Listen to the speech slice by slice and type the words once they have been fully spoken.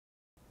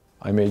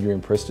I'm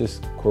Adrian Pristas,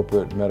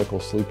 Corporate Medical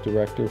Sleep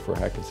Director for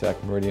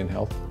Hackensack Meridian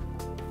Health.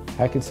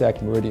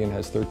 Hackensack Meridian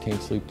has 13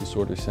 sleep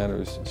disorder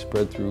centers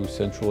spread through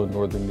central and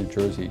northern New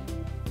Jersey.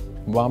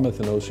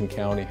 Monmouth and Ocean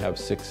County have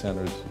 6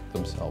 centers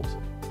themselves.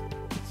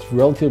 It's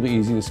relatively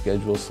easy to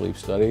schedule a sleep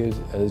study.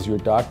 As your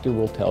doctor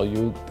will tell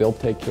you, they'll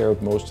take care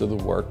of most of the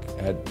work.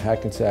 At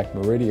Hackensack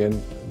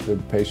Meridian, the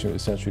patient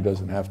essentially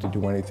doesn't have to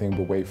do anything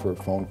but wait for a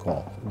phone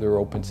call. They're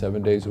open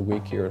 7 days a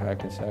week here at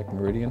Hackensack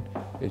Meridian.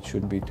 It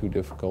shouldn't be too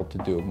difficult to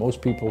do. Most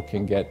people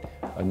can get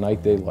a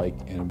night they like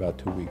in about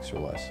 2 weeks or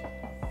less.